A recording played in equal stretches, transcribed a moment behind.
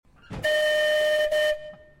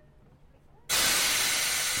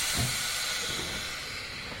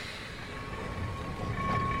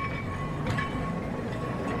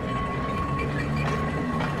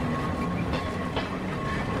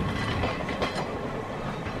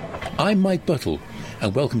I'm Mike Buttell,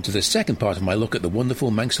 and welcome to the second part of my look at the wonderful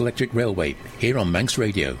Manx Electric Railway, here on Manx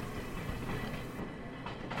Radio.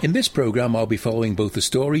 In this programme I'll be following both the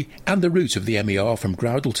story and the route of the MER from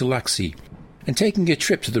Groudle to Laxey, and taking a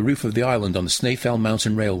trip to the roof of the island on the Snaefell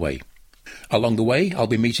Mountain Railway. Along the way I'll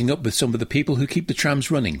be meeting up with some of the people who keep the trams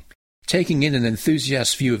running, taking in an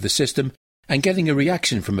enthusiast's view of the system, and getting a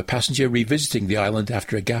reaction from a passenger revisiting the island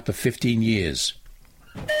after a gap of 15 years.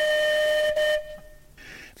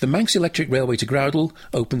 The Manx Electric Railway to Groudle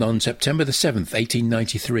opened on September the 7th,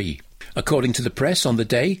 1893. According to the press on the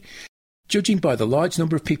day, judging by the large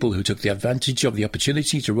number of people who took the advantage of the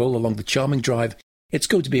opportunity to roll along the charming drive, it's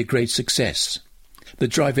going to be a great success. The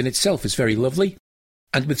drive in itself is very lovely,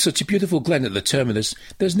 and with such a beautiful glen at the terminus,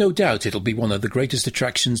 there's no doubt it'll be one of the greatest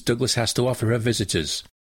attractions Douglas has to offer her visitors.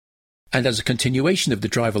 And as a continuation of the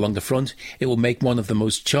drive along the front, it will make one of the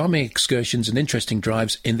most charming excursions and interesting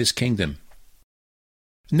drives in this kingdom.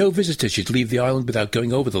 No visitor should leave the island without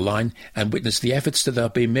going over the line and witness the efforts that are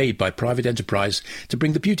being made by private enterprise to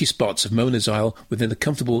bring the beauty spots of Mona's Isle within a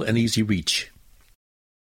comfortable and easy reach.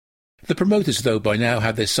 The promoters, though, by now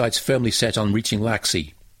have their sights firmly set on reaching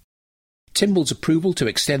Laxey. Timball's approval to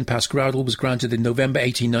extend past Groudle was granted in November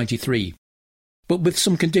 1893, but with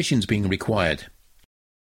some conditions being required.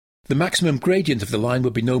 The maximum gradient of the line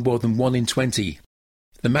would be no more than 1 in 20.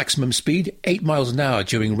 The maximum speed, 8 miles an hour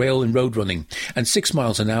during rail and road running, and 6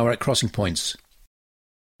 miles an hour at crossing points.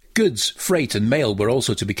 Goods, freight and mail were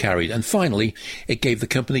also to be carried, and finally, it gave the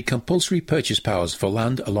company compulsory purchase powers for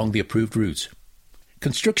land along the approved route.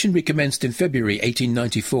 Construction recommenced in February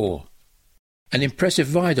 1894. An impressive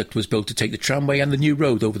viaduct was built to take the tramway and the new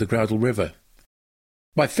road over the Groudle River.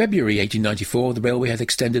 By February 1894, the railway had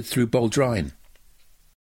extended through Baldrine.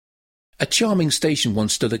 A charming station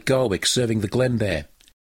once stood at Garwick, serving the glen there.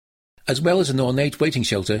 As well as an ornate waiting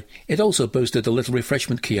shelter, it also boasted a little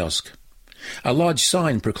refreshment kiosk. A large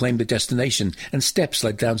sign proclaimed the destination, and steps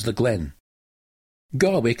led down to the glen.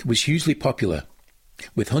 Garwick was hugely popular,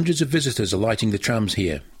 with hundreds of visitors alighting the trams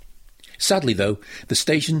here. Sadly, though, the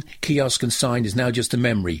station, kiosk and sign is now just a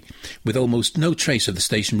memory, with almost no trace of the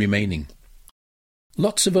station remaining.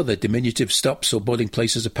 Lots of other diminutive stops or boarding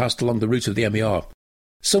places are passed along the route of the MER,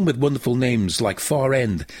 some with wonderful names like Far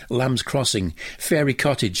End, Lamb's Crossing, Fairy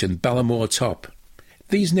Cottage and Ballamore Top.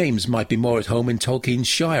 These names might be more at home in Tolkien's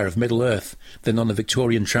Shire of Middle-earth than on a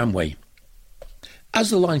Victorian tramway.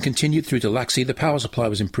 As the line continued through to Laxey, the power supply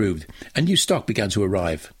was improved, and new stock began to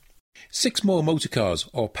arrive. 6 more motorcars,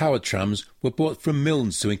 or powered trams, were bought from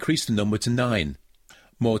Milnes to increase the number to 9.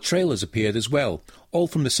 More trailers appeared as well, all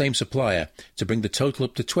from the same supplier, to bring the total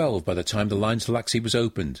up to 12 by the time the line to Laxey was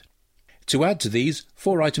opened. To add to these,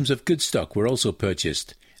 4 items of good stock were also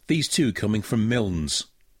purchased, these two coming from Milnes.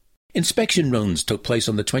 Inspection runs took place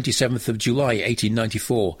on the 27th of July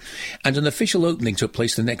 1894, and an official opening took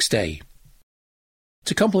place the next day.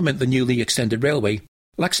 To complement the newly extended railway,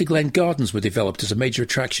 Laxey Glen Gardens were developed as a major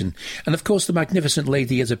attraction, and of course the magnificent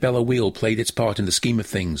Lady Isabella wheel played its part in the scheme of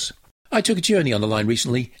things. I took a journey on the line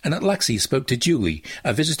recently, and at Laxey spoke to Julie,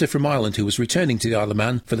 a visitor from Ireland who was returning to the Isle of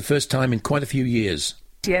Man for the first time in quite a few years.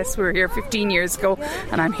 Yes, we were here 15 years ago,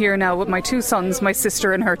 and I'm here now with my 2 sons, my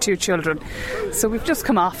sister and her 2 children. So we've just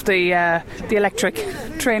come off the electric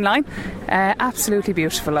train line. Absolutely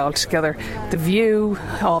beautiful altogether. The view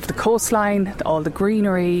of the coastline, all the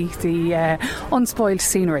greenery, the unspoiled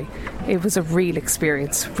scenery. It was a real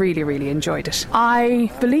experience. Really, really enjoyed it.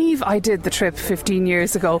 I believe I did the trip 15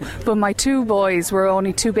 years ago, but my 2 boys were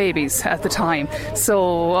only 2 babies at the time.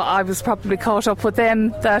 So I was probably caught up with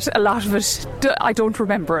them that a lot of it, I don't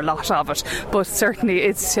remember a lot of it, but certainly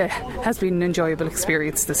it has been an enjoyable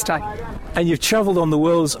experience this time. And you've travelled on the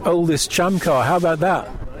world's oldest tram car. How about that?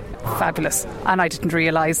 Fabulous. And I didn't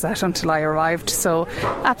realise that until I arrived. So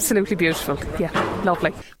absolutely beautiful. Yeah,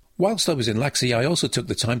 lovely. Whilst I was in Laxey, I also took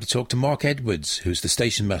the time to talk to Mark Edwards, who's the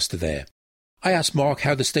station master there. I asked Mark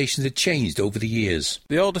how the station had changed over the years.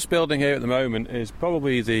 The oldest building here at the moment is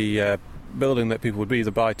probably the building that people would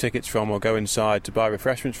either buy tickets from or go inside to buy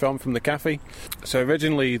refreshments from the cafe. So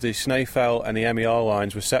originally the Snaefell and the MER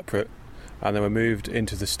lines were separate, and they were moved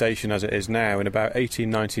into the station as it is now in about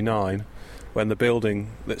 1899, when the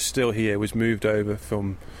building that's still here was moved over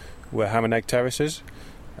from where Ham and Egg Terrace is,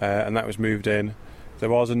 and that was moved in. There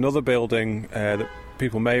was another building that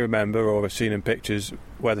people may remember or have seen in pictures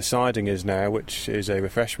where the siding is now, which is a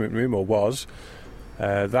refreshment room, or was.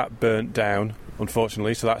 That burnt down,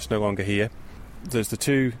 unfortunately, so that's no longer here. There's the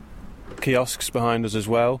 2 kiosks behind us as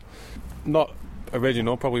well. Not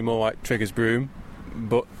original, probably more like Trigger's Broom,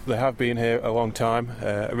 but they have been here a long time,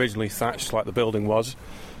 originally thatched like the building was,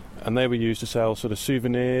 and they were used to sell sort of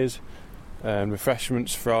souvenirs, and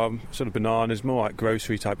refreshments from sort of bananas, more like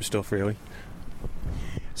grocery type of stuff, really.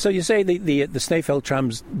 So you say the Snaefell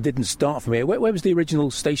trams didn't start from here. Where was the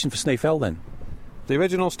original station for Snaefell then? The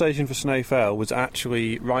original station for Snaefell was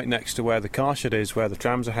actually right next to where the car shed is, where the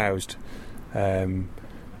trams are housed.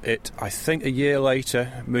 It, I think, a year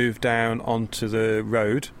later moved down onto the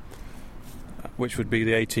road, which would be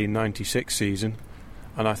the 1896 season,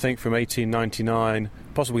 and I think from 1899,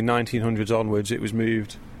 possibly 1900s onwards, it was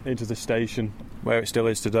moved into the station where it still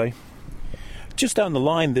is today. Just down the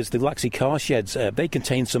line, there's the Laxey car sheds. They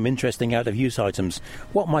contain some interesting out-of-use items.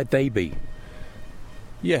 What might they be?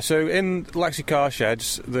 Yeah, so in Laxey car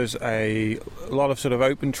sheds, there's a lot of sort of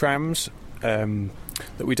open trams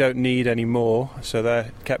that we don't need anymore, so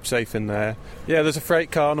they're kept safe in there. Yeah, there's a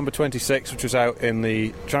freight car, number 26, which was out in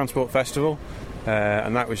the Transport Festival,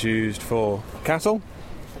 and that was used for cattle.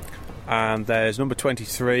 And there's number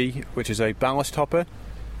 23, which is a ballast hopper.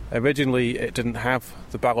 Originally, it didn't have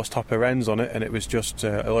the ballast hopper ends on it, and it was just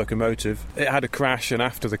a locomotive. It had a crash, and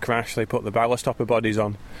after the crash, they put the ballast hopper bodies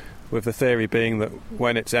on, with the theory being that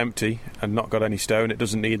when it's empty and not got any stone, it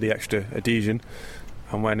doesn't need the extra adhesion,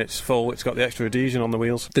 and when it's full, it's got the extra adhesion on the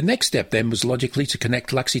wheels. The next step then was logically to connect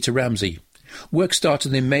Laxey to Ramsey. Work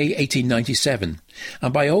started in May 1897,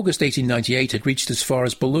 and by August 1898 had reached as far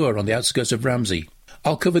as Ballure on the outskirts of Ramsey.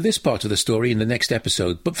 I'll cover this part of the story in the next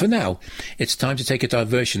episode, but for now, it's time to take a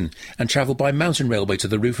diversion and travel by mountain railway to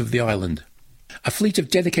the roof of the island. A fleet of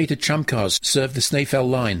dedicated tramcars served the Snaefell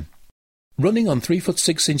line. Running on 3-foot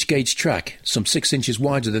 6-inch gauge track, some 6 inches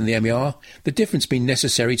wider than the MER, the difference being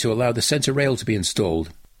necessary to allow the centre rail to be installed.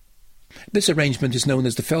 This arrangement is known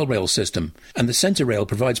as the fell rail system, and the centre rail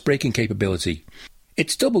provides braking capability.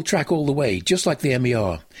 It's double track all the way, just like the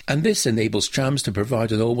MER, and this enables trams to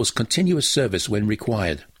provide an almost continuous service when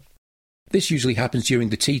required. This usually happens during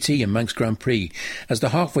the TT and Manx Grand Prix, as the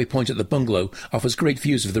halfway point at the bungalow offers great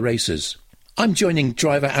views of the races. I'm joining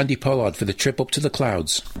driver Andy Pollard for the trip up to the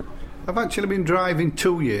clouds. I've actually been driving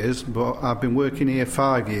 2 years, but I've been working here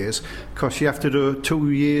 5 years, because you have to do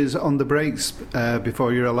 2 years on the brakes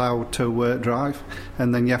before you're allowed to drive,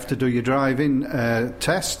 and then you have to do your driving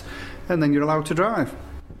test, and then you're allowed to drive.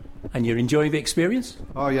 And you're enjoying the experience?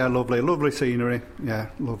 Oh yeah, lovely scenery, yeah,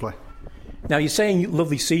 lovely. Now you're saying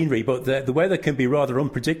lovely scenery, but the weather can be rather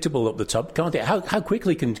unpredictable up the top, can't it? How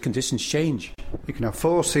quickly can conditions change? You can have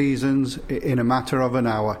 4 seasons in a matter of an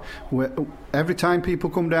hour. Every time people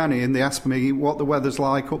come down here and they ask me what the weather's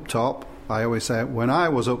like up top, I always say when I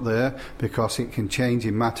was up there, because it can change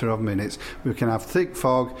in a matter of minutes. We can have thick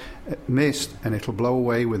fog, mist, and it'll blow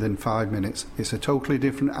away within 5 minutes. It's a totally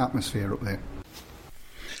different atmosphere up there.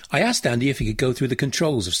 I asked Andy if he could go through the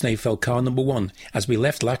controls of Snaefell car number 1 as we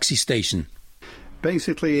left Laxey station.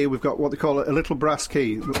 Basically here we've got what they call a little brass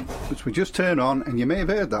key, which we just turn on, and you may have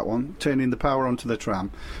heard that one, turning the power onto the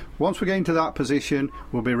tram. Once we get into that position,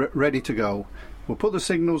 we'll be ready to go. We'll put the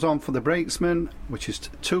signals on for the brakesman, which is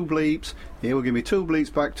 2 bleeps. He will give me 2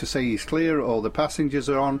 bleeps back to say he's clear, all the passengers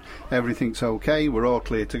are on, everything's okay, we're all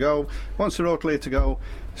clear to go. Once we're all clear to go,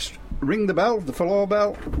 ring the bell, the floor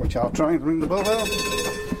bell, which I'll try and ring the bell.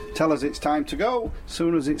 Tell us it's time to go. As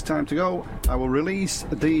soon as it's time to go, I will release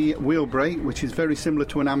the wheel brake, which is very similar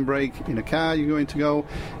to an handbrake in a car you're going to go,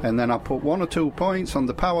 and then I'll put 1 or 2 points on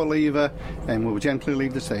the power lever and we'll gently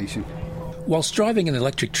leave the station. Whilst driving an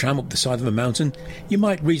electric tram up the side of a mountain, you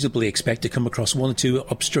might reasonably expect to come across 1 or 2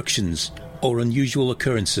 obstructions or unusual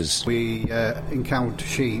occurrences. We encounter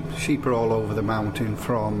sheep. Sheep are all over the mountain,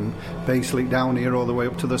 from basically down here all the way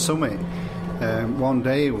up to the summit. One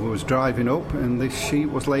day we was driving up and this sheep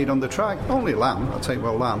was laid on the track, only lamb, I'd say,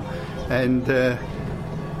 well, lamb, and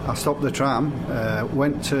I stopped the tram,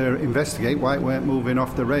 went to investigate why it weren't moving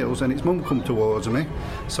off the rails, and its mum come towards me.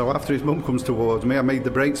 So after his mum comes towards me, I made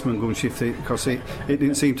the brakesman go and shift it, because it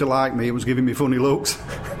didn't seem to like me, it was giving me funny looks.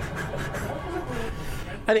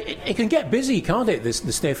 And it can get busy, can't it, the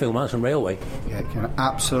Snaefell Mountain Railway? Yeah, it can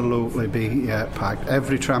absolutely be packed.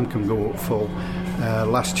 Every tram can go up full.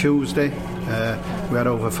 Last Tuesday we had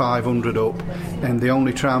over 500 up, and the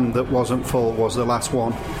only tram that wasn't full was the last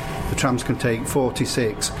one. The trams can take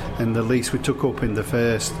 46, and the least we took up in the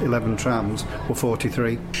first 11 trams were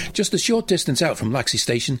 43. Just a short distance out from Laxey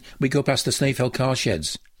station, we go past the Snaefell car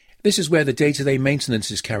sheds. This is where the day-to-day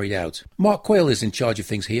maintenance is carried out. Mark Quayle is in charge of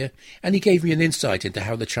things here, and he gave me an insight into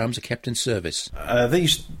how the trams are kept in service.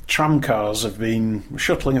 These tram cars have been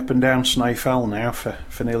shuttling up and down Snaefell now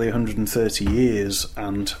for nearly 130 years,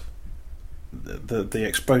 and the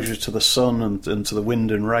exposure to the sun and to the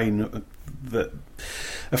wind and rain that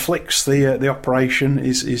afflicts the operation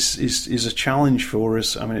is a challenge for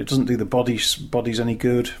us. I mean, it doesn't do the bodies any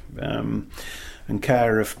good, and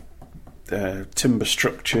care of timber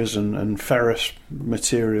structures and ferrous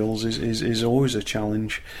materials is always a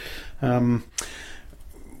challenge.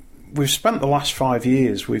 We've spent the last 5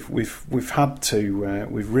 years. We've really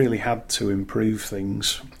had to improve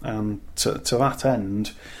things, and to that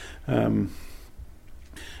end,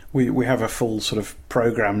 we have a full sort of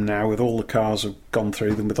program now with all the cars have gone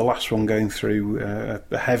through them. With the last one going through a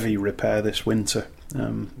heavy repair this winter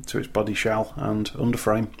to its body shell and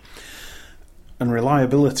underframe. And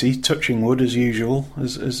reliability, touching wood as usual,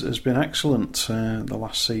 has been excellent the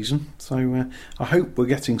last season. So I hope we're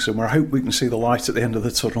getting somewhere. I hope we can see the light at the end of the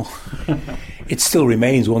tunnel. It still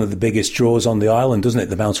remains one of the biggest draws on the island, doesn't it,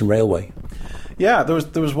 the Mountain Railway? Yeah,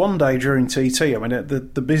 there was one day during TT. I mean,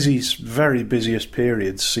 the very busiest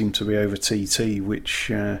periods seem to be over TT. Which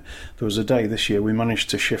there was a day this year we managed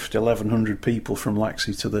to shift 1,100 people from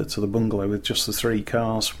Laxey to the bungalow with just the 3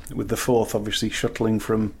 cars, with the 4th obviously shuttling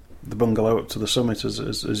from the bungalow up to the summit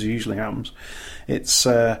as usually happens. It's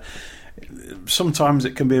sometimes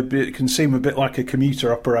it can seem a bit like a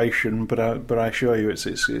commuter operation, but I assure you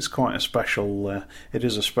it's quite a special. It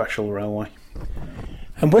is a special railway.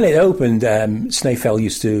 And when it opened, Snaefell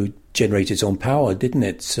used to generate its own power, didn't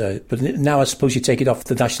it? But now I suppose you take it off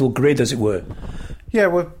the national grid, as it were.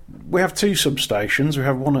 Yeah, we have 2 substations. We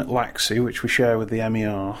have one at Laxey, which we share with the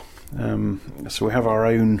MER. So we have our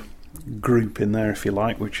own group in there, if you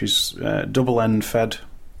like, which is double end fed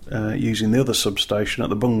using the other substation at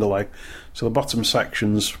the bungalow. So the bottom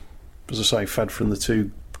sections, as I say, fed from the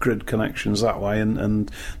 2 grid connections that way,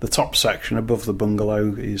 and the top section above the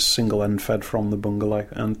bungalow is single end fed from the bungalow,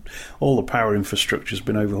 and all the power infrastructure has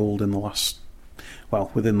been overhauled within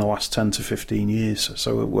the last 10 to 15 years.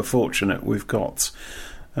 So we're fortunate we've got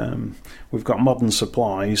modern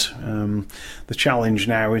supplies. The challenge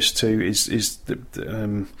now is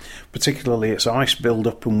particularly it's ice build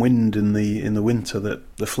up and wind in the winter that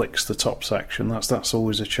afflicts the top section. That's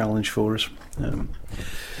always a challenge for us.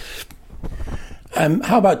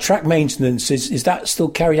 How about track maintenance? Is that still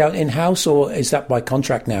carried out in-house, or is that by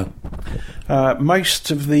contract now?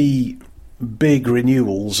 Most of the big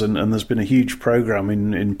renewals, and there's been a huge programme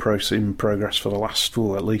in progress for the last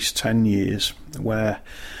at least 10 years, where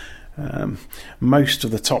most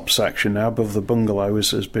of the top section now above the bungalow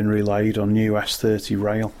has been relayed on new S30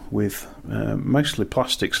 rail with mostly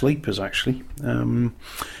plastic sleepers actually, and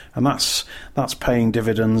that's paying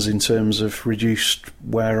dividends in terms of reduced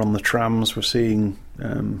wear on the trams. We're seeing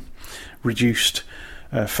reduced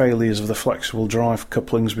failures of the flexible drive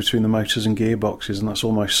couplings between the motors and gearboxes, and that's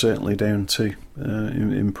almost certainly down to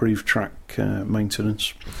improved track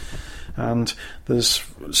maintenance. And there's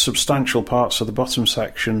substantial parts of the bottom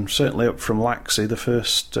section, certainly up from Laxey, the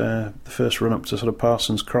first run up to sort of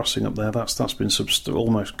Parsons Crossing up there. That's been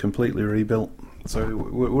almost completely rebuilt. So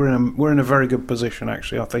we're in a very good position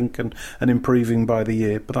actually, I think, and improving by the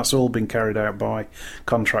year. But that's all been carried out by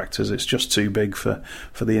contractors. It's just too big for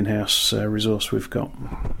the in-house resource we've got.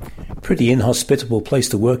 Pretty inhospitable place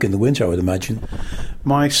to work in the winter, I would imagine.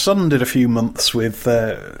 My son did a few months with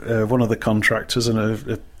one of the contractors and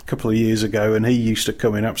a couple of years ago, and he used to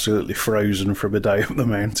come in absolutely frozen from a day up the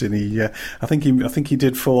mountain. I think he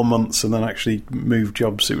did 4 months and then actually moved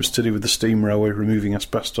jobs. It was to do with the steam railway, removing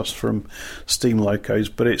asbestos from steam locos,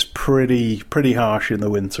 but it's pretty harsh in the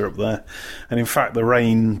winter up there. And in fact, the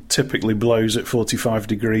rain typically blows at 45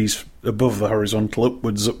 degrees above the horizontal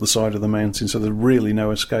upwards up the side of the mountain, so there's really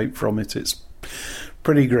no escape from it. It's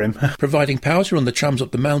pretty grim. Providing power to run the trams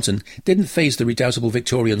up the mountain didn't faze the redoubtable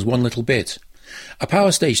Victorians one little bit. A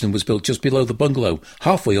power station was built just below the bungalow,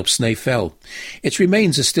 halfway up Snaefell. Its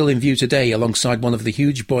remains are still in view today alongside one of the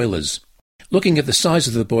huge boilers. Looking at the size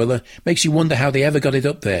of the boiler makes you wonder how they ever got it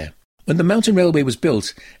up there. When the Mountain Railway was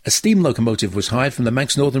built, a steam locomotive was hired from the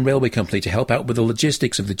Manx Northern Railway Company to help out with the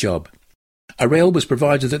logistics of the job. A rail was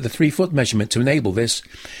provided at the 3-foot measurement to enable this,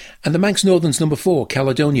 and the Manx Northern's No. 4,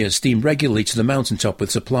 Caledonia, steamed regularly to the mountaintop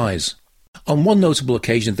with supplies. On one notable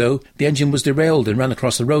occasion, though, the engine was derailed and ran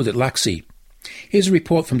across the road at Laxey. Here's a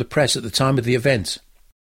report from the press at the time of the event.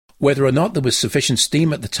 Whether or not there was sufficient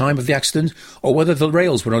steam at the time of the accident, or whether the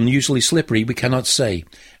rails were unusually slippery, we cannot say.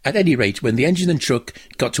 At any rate, when the engine and truck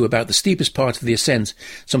got to about the steepest part of the ascent,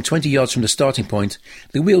 some 20 yards from the starting point,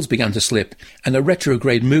 the wheels began to slip, and a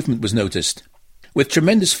retrograde movement was noticed. With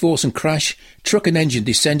tremendous force and crash, truck and engine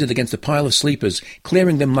descended against a pile of sleepers,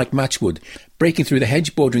 clearing them like matchwood, breaking through the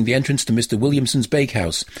hedge bordering the entrance to Mr. Williamson's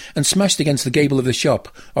bakehouse, and smashed against the gable of the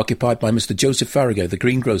shop, occupied by Mr. Joseph Farragut, the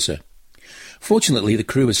greengrocer. Fortunately, the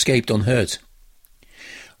crew escaped unhurt.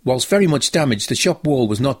 Whilst very much damaged, the shop wall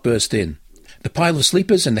was not burst in. The pile of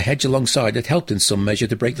sleepers and the hedge alongside had helped in some measure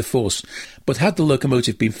to break the force, but had the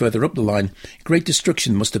locomotive been further up the line, great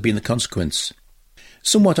destruction must have been the consequence.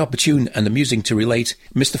 Somewhat opportune and amusing to relate,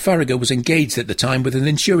 Mr. Farragut was engaged at the time with an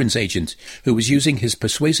insurance agent who was using his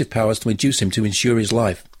persuasive powers to induce him to insure his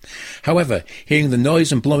life. However, hearing the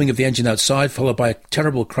noise and blowing of the engine outside, followed by a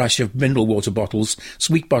terrible crash of mineral water bottles,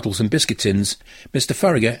 sweet bottles and biscuit tins, Mr.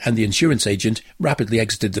 Farragut and the insurance agent rapidly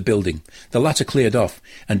exited the building. The latter cleared off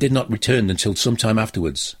and did not return until some time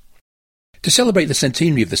afterwards. To celebrate the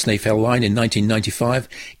centenary of the Snaefell line in 1995,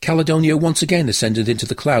 Caledonia once again ascended into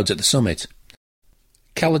the clouds at the summit.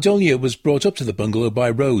 Caledonia was brought up to the bungalow by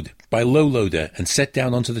road, by low loader, and set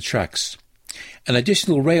down onto the tracks. An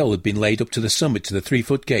additional rail had been laid up to the summit to the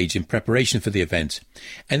 3-foot gauge in preparation for the event,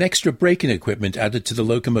 and extra braking equipment added to the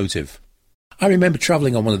locomotive. I remember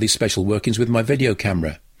travelling on one of these special workings with my video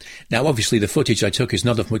camera. Now obviously the footage I took is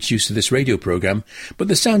not of much use to this radio programme, but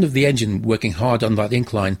the sound of the engine working hard on that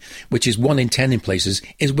incline, which is 1 in 10 in places,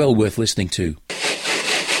 is well worth listening to.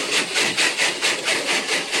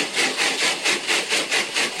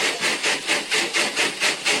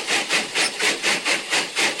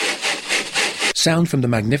 Sound from the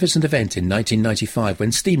magnificent event in 1995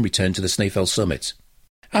 when steam returned to the Snaefell summit.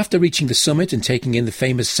 After reaching the summit and taking in the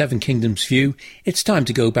famous Seven Kingdoms view, it's time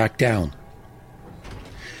to go back down.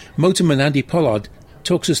 Motorman Andy Pollard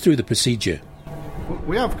talks us through the procedure.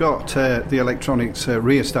 We have got the electronics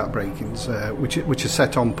rheostat brakings, which are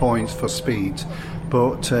set on points for speeds.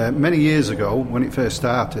 But many years ago, when it first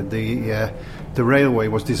started, the railway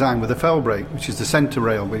was designed with a fell brake, which is the centre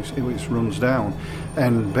rail which runs down.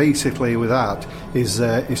 And basically with that is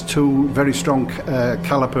 2 very strong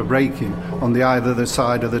caliper braking on either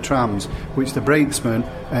side of the trams, which the brakesman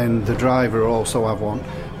and the driver also have one.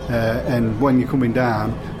 And when you're coming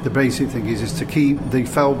down, the basic thing is to keep the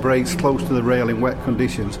fell brakes close to the rail in wet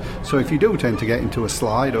conditions. So if you do tend to get into a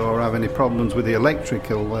slide or have any problems with the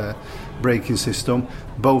electrical braking system,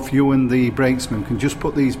 both you and the brakesman can just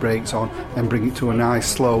put these brakes on and bring it to a nice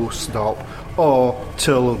slow stop, or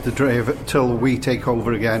till we take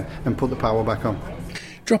over again and put the power back on.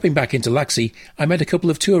 Dropping back into Laxey, I met a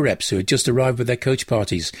couple of tour reps who had just arrived with their coach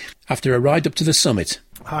parties after a ride up to the summit.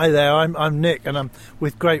 Hi there, I'm Nick and I'm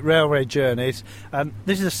with Great Railway Journeys.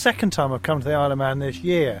 This is the second time I've come to the Isle of Man this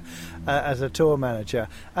year as a tour manager,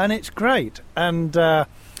 and it's great. And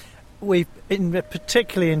we've been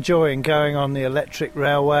particularly enjoying going on the electric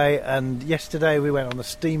railway, and yesterday we went on the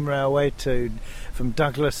steam railway from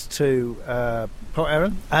Douglas to Port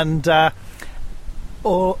Erin, and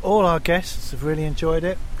all our guests have really enjoyed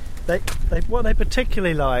it. What they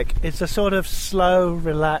particularly like is the sort of slow,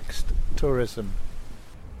 relaxed tourism.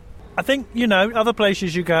 I think, other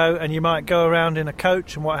places you go and you might go around in a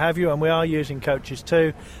coach and what have you, and we are using coaches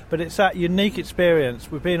too, but it's that unique experience.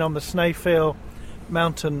 We've been on the Snaefell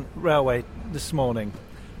Mountain Railway this morning,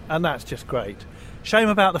 and that's just great. Shame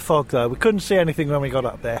about the fog though, we couldn't see anything when we got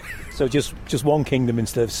up there. So just 1 kingdom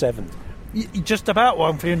instead of 7? Just about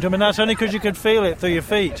 1 kingdom, and that's only because you could feel it through your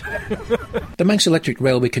feet. The Manx Electric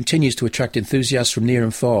Railway continues to attract enthusiasts from near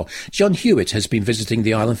and far. John Hewitt has been visiting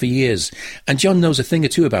the island for years, and John knows a thing or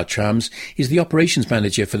two about trams. He's the operations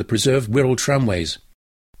manager for the preserved Wirral tramways.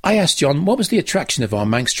 I asked John what was the attraction of our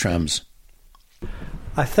Manx trams.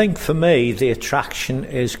 I think for me the attraction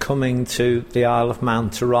is coming to the Isle of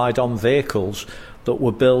Man to ride on vehicles that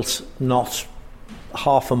were built not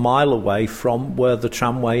half a mile away from where the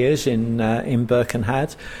tramway is in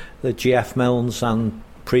Birkenhead, the GF Milnes, and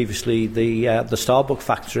previously the Starbuck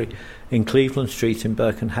factory in Cleveland Street in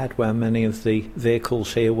Birkenhead, where many of the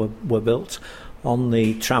vehicles here were built on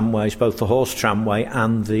the tramways, both the horse tramway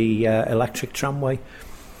and the electric tramway.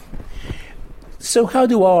 So how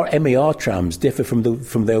do our MER trams differ from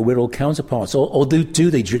their Wirral counterparts, or do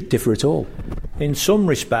they differ at all? In some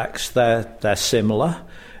respects they're similar.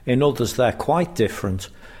 In others, they're quite different.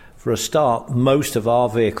 For a start, most of our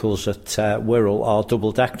vehicles at Wirral are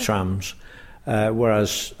double-deck trams,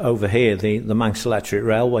 whereas over here, the Manx Electric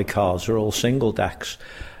Railway cars are all single decks.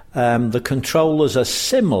 The controllers are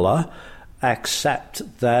similar, except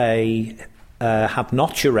they have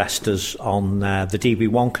notch arresters on the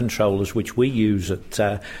DB1 controllers, which we use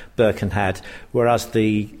at Birkenhead, whereas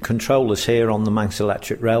the controllers here on the Manx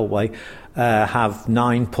Electric Railway have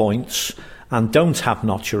 9 points and don't have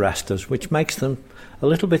notch arresters, which makes them a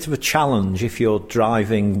little bit of a challenge if you're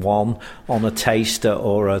driving one on a taster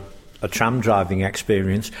or a tram driving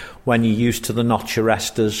experience when you're used to the notch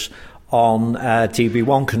arresters on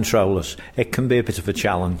DB1 controllers. It can be a bit of a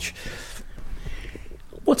challenge.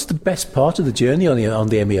 What's the best part of the journey on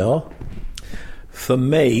the MER? For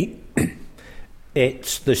me,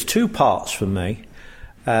 there's 2 parts for me.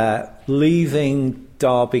 leaving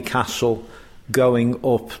Derby Castle, going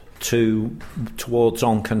up towards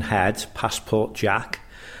Onken Head, past Port Jack,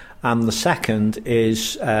 and the second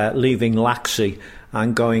is leaving Laxey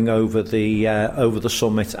and going over the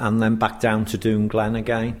summit and then back down to Doon Glen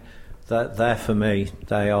again. They're for me,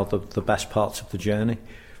 they are the best parts of the journey.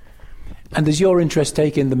 And does your interest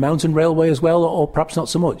take in the mountain railway as well, or perhaps not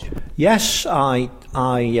so much? Yes, I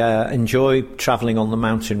enjoy travelling on the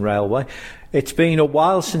mountain railway. It's been a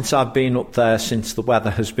while since I've been up there, since the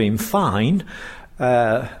weather has been fine.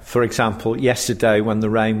 For example, yesterday when the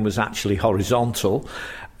rain was actually horizontal.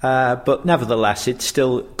 But nevertheless, it's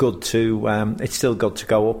still good to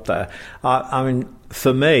go up there. I mean,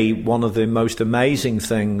 for me, one of the most amazing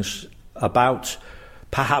things about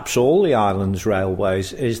perhaps all the island's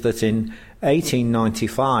railways is that in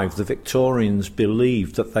 1895 the Victorians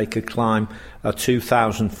believed that they could climb a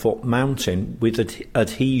 2,000-foot mountain with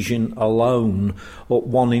adhesion alone at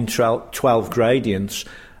 1 in 12 gradients,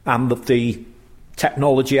 and that the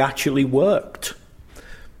technology actually worked.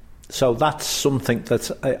 So that's something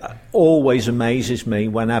that always amazes me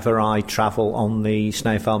whenever I travel on the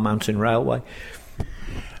Snaefell Mountain Railway.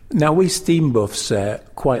 Now, we steam buffs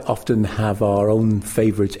quite often have our own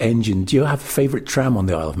favourite engine. Do you have a favourite tram on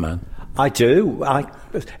the Isle of Man? I do.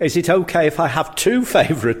 Is it okay if I have two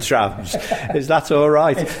favourite trams? Is that all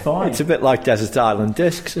right? It's fine. It's a bit like Desert Island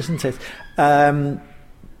Discs, isn't it?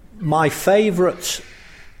 My favourite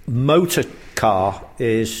motor car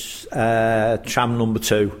is tram number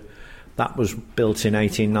 2. That was built in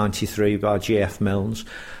 1893 by G.F. Milnes.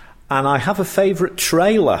 And I have a favourite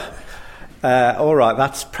trailer. All right,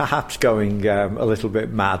 that's perhaps going a little bit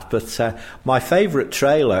mad, but my favourite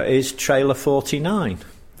trailer is Trailer 49,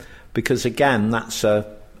 because again, that's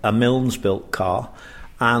a Milnes-built car,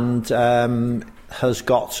 and has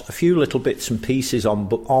got a few little bits and pieces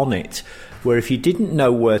on it, where if you didn't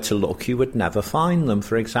know where to look, you would never find them.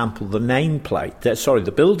 For example, the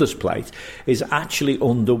the builder's plate is actually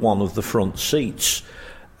under one of the front seats,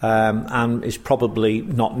 and is probably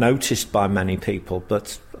not noticed by many people,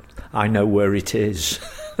 but I know where it is.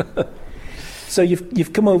 So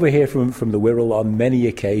you've come over here from the Wirral on many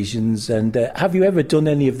occasions, and have you ever done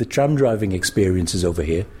any of the tram driving experiences over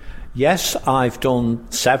here? Yes, I've done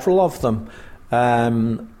several of them.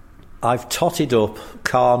 I've totted up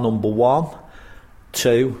car number 1,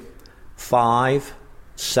 2, 5,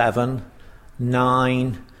 7,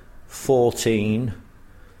 9, 14,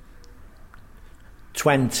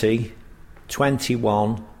 20,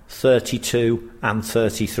 21, 32 and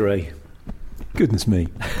 33. Goodness me.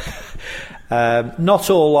 Not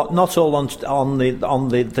all on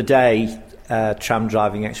the day tram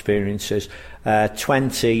driving experiences.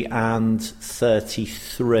 20 and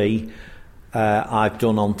 33 I've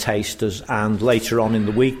done on tasters, and later on in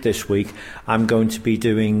the week this week I'm going to be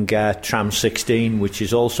doing tram 16, which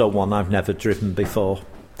is also one I've never driven before.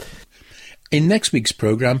 In next week's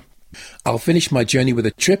programme, I'll finish my journey with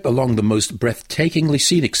a trip along the most breathtakingly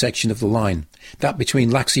scenic section of the line, that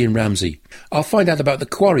between Laxey and Ramsey. I'll find out about the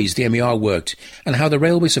quarries the MER worked and how the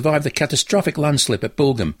railway survived the catastrophic landslip at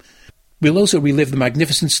Bulgham. We'll also relive the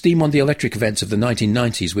magnificent Steam on the Electric events of the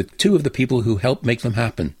 1990s with 2 of the people who helped make them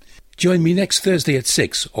happen. Join me next Thursday at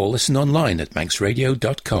 6 or listen online at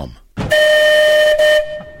manxradio.com.